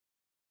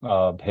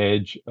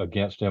hedge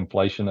against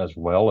inflation as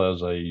well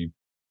as a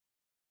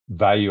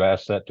value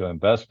asset to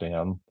invest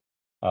in,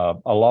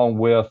 along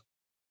with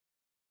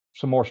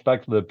some more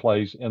speculative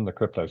plays in the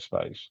crypto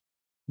space,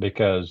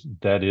 because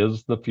that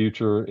is the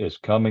future. Is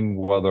coming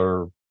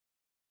whether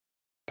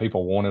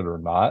people want it or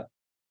not.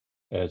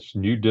 It's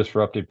new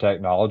disruptive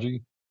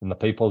technology, and the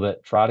people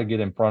that try to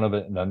get in front of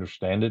it and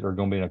understand it are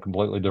going to be in a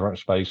completely different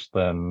space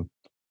than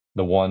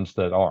the ones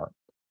that aren't.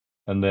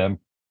 And then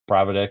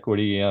private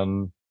equity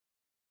in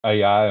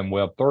AI and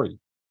Web3.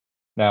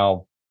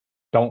 Now,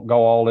 don't go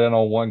all in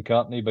on one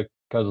company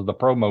because of the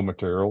promo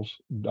materials.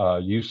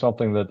 Use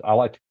something that I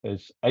like.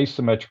 It's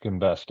asymmetric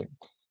investing.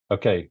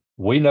 Okay,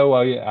 we know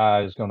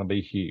AI is going to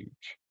be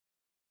huge.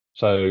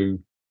 So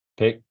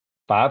pick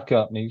 5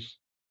 companies,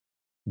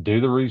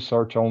 do the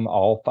research on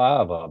all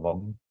 5 of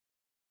them,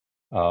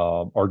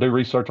 or do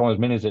research on as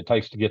many as it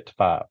takes to get to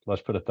 5.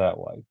 Let's put it that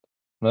way.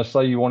 Let's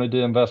say you wanted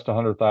to invest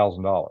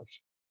 $100,000.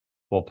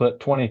 We'll put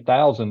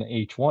 20,000 in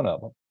each one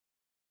of them.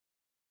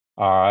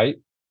 All right.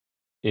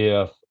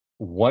 If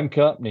one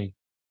company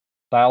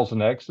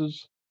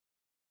 1,000X's,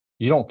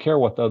 you don't care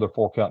what the other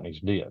 4 companies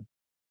did.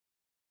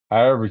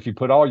 However, if you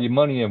put all your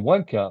money in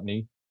one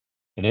company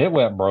and it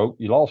went broke,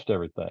 you lost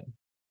everything.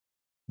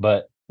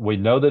 But we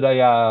know that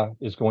AI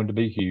is going to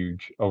be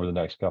huge over the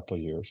next couple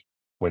of years.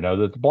 We know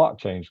that the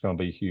blockchain is going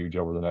to be huge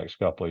over the next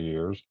couple of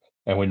years.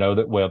 And we know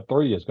that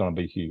Web3 is going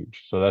to be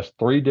huge. So that's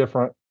 3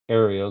 different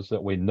areas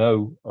that we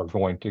know are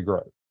going to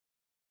grow.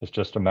 It's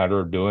just a matter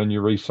of doing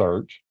your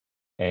research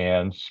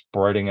and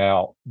spreading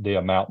out the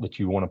amount that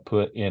you want to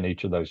put in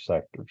each of those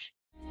sectors.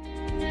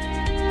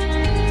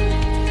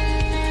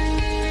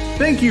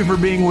 Thank you for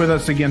being with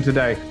us again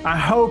today. I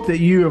hope that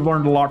you have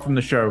learned a lot from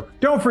the show.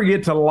 Don't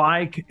forget to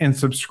like and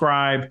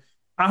subscribe.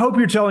 I hope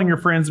you're telling your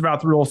friends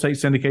about the Real Estate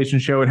Syndication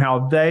Show and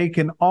how they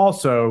can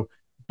also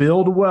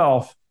build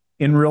wealth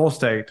in real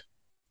estate.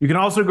 You can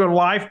also go to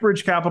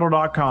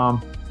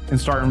lifebridgecapital.com and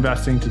start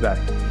investing today.